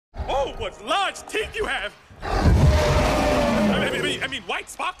What large teeth you have! I mean, white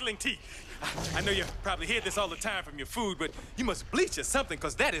sparkling teeth. I know you probably hear this all the time from your food, but you must bleach or something,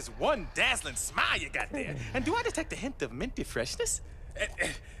 because that is one dazzling smile you got there. And do I detect a hint of minty freshness?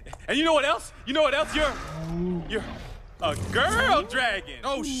 And you know what else? You know what else? You're a girl dragon.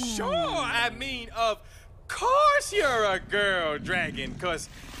 Oh, sure. I mean, of course you're a girl dragon, because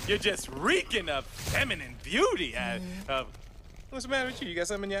you're just reeking of feminine beauty. What's the matter with you? You got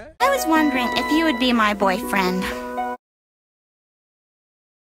something in your eye? I was wondering if you would be my boyfriend.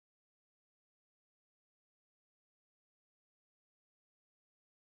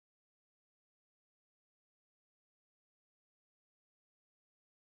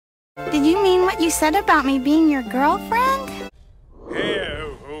 Did you mean what you said about me being your girlfriend?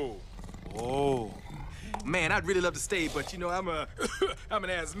 Hey, oh. Man, I'd really love to stay, but you know, I'm an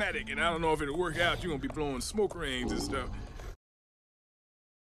asthmatic, and I don't know if it'll work out. You're gonna be blowing smoke rings and stuff.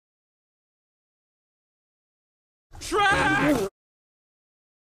 Shrek!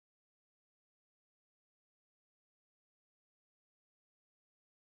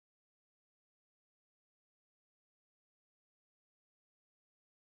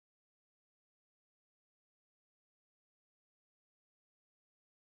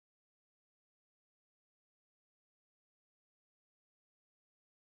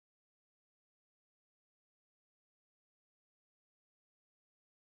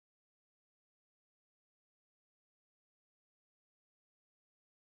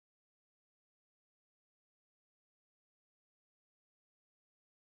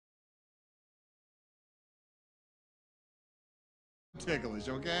 Ticklish,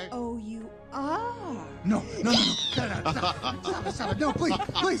 okay? Oh, you are? No, stop, no, please,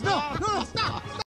 no, stop.